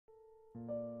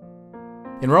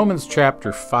In Romans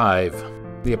chapter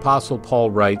 5, the Apostle Paul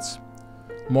writes,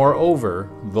 "Moreover,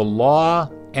 the law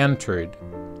entered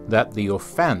that the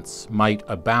offense might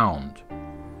abound.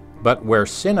 But where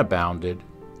sin abounded,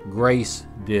 grace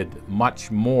did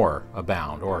much more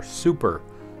abound," or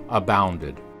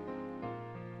superabounded.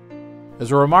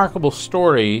 There's a remarkable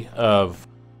story of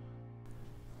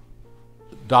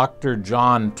Dr.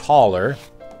 John Tauler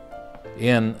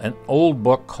in an old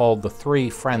book called The Three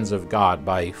Friends of God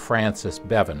by Francis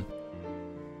Bevan.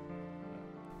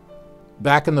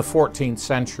 Back in the 14th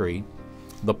century,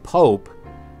 the Pope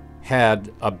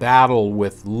had a battle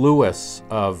with Louis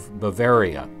of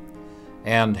Bavaria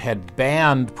and had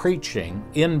banned preaching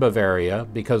in Bavaria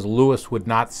because Louis would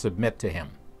not submit to him.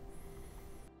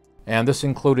 And this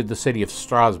included the city of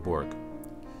Strasbourg.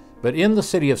 But in the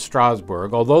city of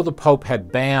Strasbourg, although the Pope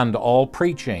had banned all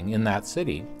preaching in that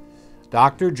city,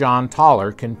 Dr. John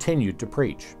Tauler continued to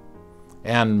preach,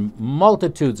 and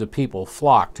multitudes of people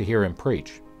flocked to hear him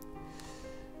preach.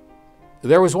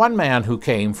 There was one man who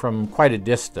came from quite a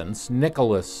distance,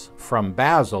 Nicholson from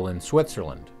Basel in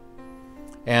Switzerland,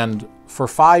 and for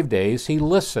 5 days he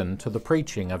listened to the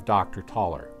preaching of Dr.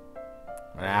 Tauler.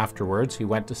 Afterwards he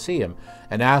went to see him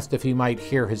and asked if he might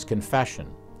hear his confession,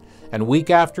 and week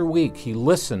after week he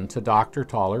listened to Dr.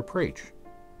 Tauler preach.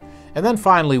 And then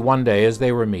finally one day as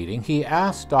they were meeting, he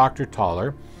asked Dr.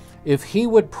 Tauler if he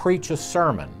would preach a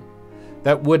sermon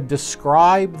that would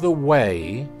describe the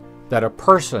way that a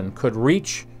person could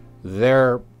reach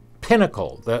their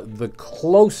pinnacle, the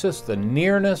closest, the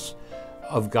nearness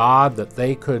of God, that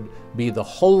they could be the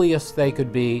holiest they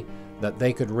could be, that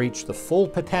they could reach the full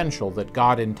potential that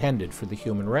God intended for the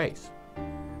human race.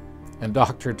 And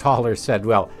Dr. Tauler said,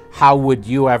 "Well, how would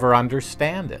you ever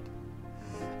understand it?"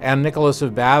 And Nicholas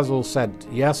of Basel said,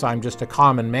 "Yes, I'm just a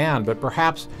common man, but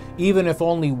perhaps even if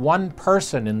only one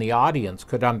person in the audience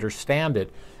could understand it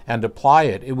and apply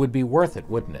it, it would be worth it,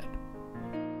 wouldn't it?"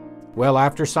 Well,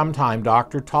 after some time,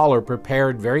 Dr. Tauler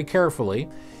prepared very carefully,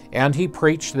 and he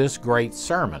preached this great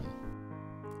sermon.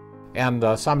 And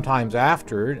sometimes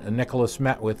after, Nicholas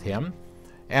met with him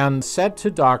and said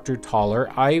to Dr. Tauler,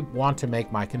 "I want to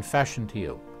make my confession to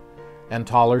you." And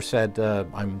Tauler said,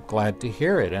 "I'm glad to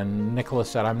hear it." And Nicholas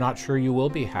said, "I'm not sure you will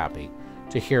be happy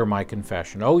to hear my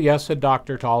confession." "Oh, yes," said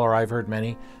Dr. Tauler, "I've heard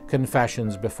many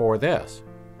confessions before this."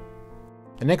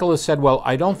 And Nicholas said, "Well,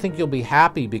 I don't think you'll be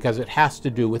happy because it has to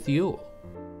do with you."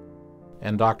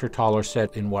 And Dr. Tauler said,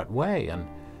 "In what way?"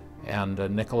 And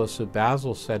Nicholas of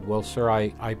Basel said, "Well, sir,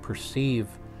 I perceive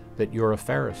that you're a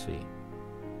Pharisee."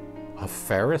 "A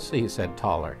Pharisee?" said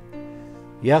Tauler.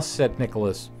 "Yes," said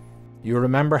Nicholas. "You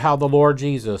remember how the Lord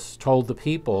Jesus told the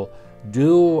people,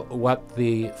 'Do what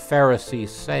the Pharisees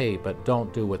say, but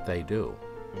don't do what they do.'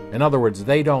 In other words,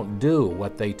 they don't do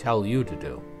what they tell you to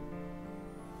do."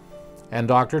 And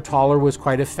Dr. Tauler was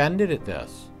quite offended at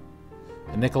this.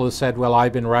 And Nicholas said, "Well,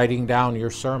 I've been writing down your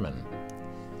sermon."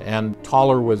 And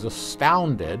Tauler was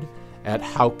astounded at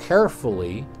how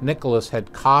carefully Nicholas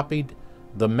had copied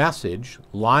the message,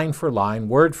 line for line,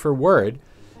 word for word.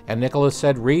 And Nicholas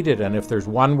said, "Read it, and if there's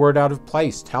one word out of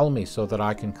place, tell me so that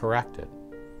I can correct it."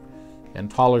 And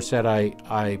Tauler said,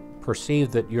 I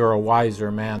perceive that you're a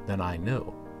wiser man than I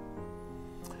knew."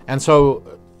 And so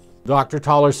Dr.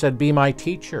 Tauler said, "Be my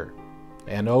teacher."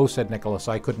 And "Oh," said Nicholas,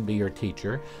 "I couldn't be your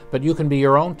teacher, but you can be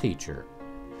your own teacher.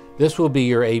 This will be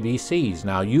your ABCs.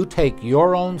 Now you take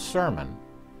your own sermon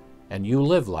and you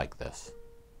live like this."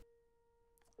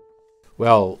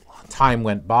 Well, time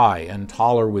went by, and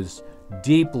Tauler was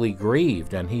deeply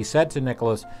grieved, and he said to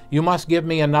Nicholas, "You must give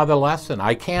me another lesson.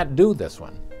 I can't do this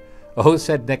one." "Oh,"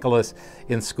 said Nicholas,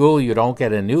 "in school you don't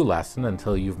get a new lesson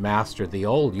until you've mastered the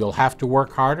old. You'll have to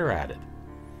work harder at it.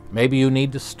 Maybe you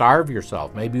need to starve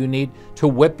yourself. Maybe you need to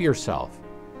whip yourself.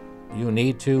 You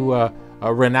need to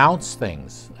renounce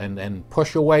things and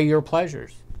push away your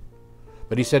pleasures."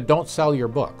 But he said, "Don't sell your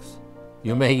books.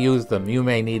 You may use them. You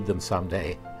may need them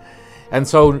someday." And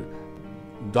so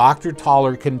Dr.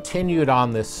 Tauler continued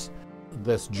on this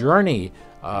journey,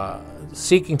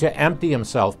 seeking to empty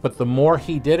himself, but the more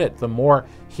he did it, the more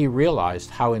he realized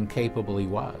how incapable he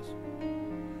was.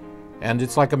 And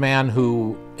it's like a man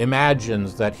who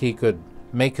imagines that he could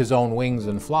make his own wings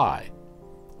and fly.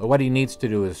 But what he needs to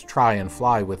do is try and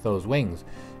fly with those wings,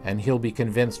 and he'll be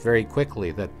convinced very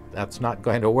quickly that that's not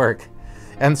going to work.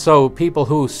 And so people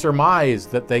who surmise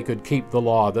that they could keep the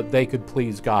law, that they could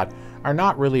please God, are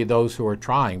not really those who are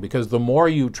trying, because the more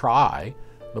you try,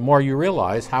 the more you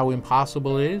realize how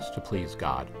impossible it is to please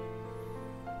God.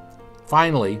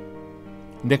 Finally,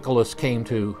 Nicholas came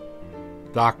to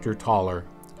Dr. Tauler,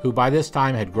 who by this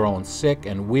time had grown sick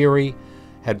and weary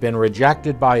had been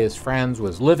rejected by his friends,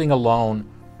 was living alone,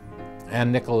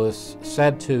 and Nicholas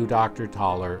said to Dr.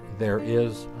 Tauler, "There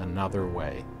is another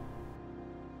way."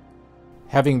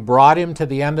 Having brought him to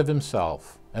the end of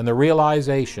himself and the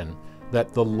realization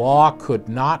that the law could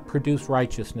not produce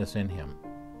righteousness in him,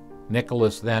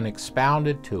 Nicholas then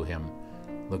expounded to him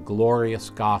the glorious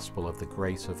gospel of the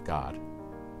grace of God.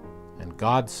 And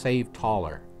God saved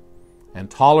Tauler. And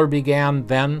Tauler began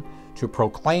then to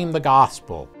proclaim the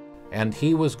gospel, and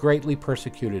he was greatly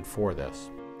persecuted for this.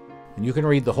 And you can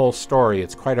read the whole story.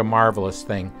 It's quite a marvelous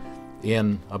thing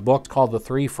in a book called The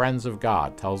Three Friends of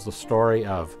God. It tells the story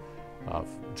of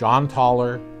John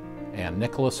Tauler and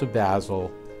Nicholas of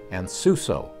Basel and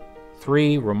Suso,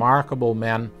 three remarkable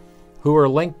men who are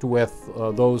linked with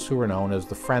those who are known as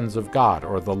the Friends of God,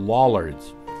 or the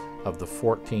Lollards of the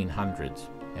 1400s.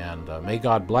 And may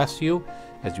God bless you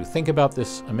as you think about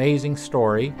this amazing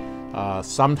story.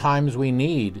 Sometimes we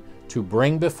need to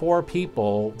bring before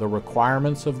people the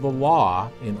requirements of the law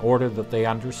in order that they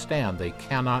understand they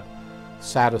cannot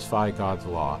satisfy God's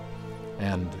law.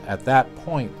 And at that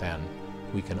point then,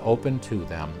 we can open to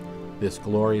them this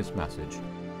glorious message.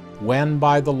 When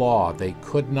by the law they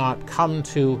could not come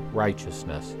to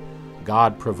righteousness,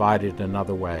 God provided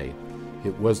another way.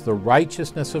 It was the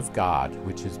righteousness of God,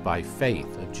 which is by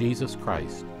faith of Jesus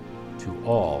Christ, to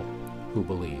all who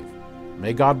believe.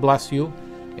 May God bless you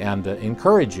and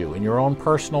encourage you in your own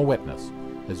personal witness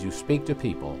as you speak to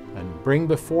people and bring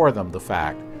before them the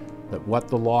fact that what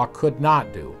the law could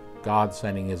not do, God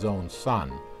sending His own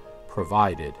Son,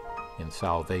 provided in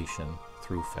salvation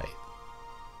through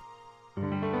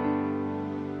faith.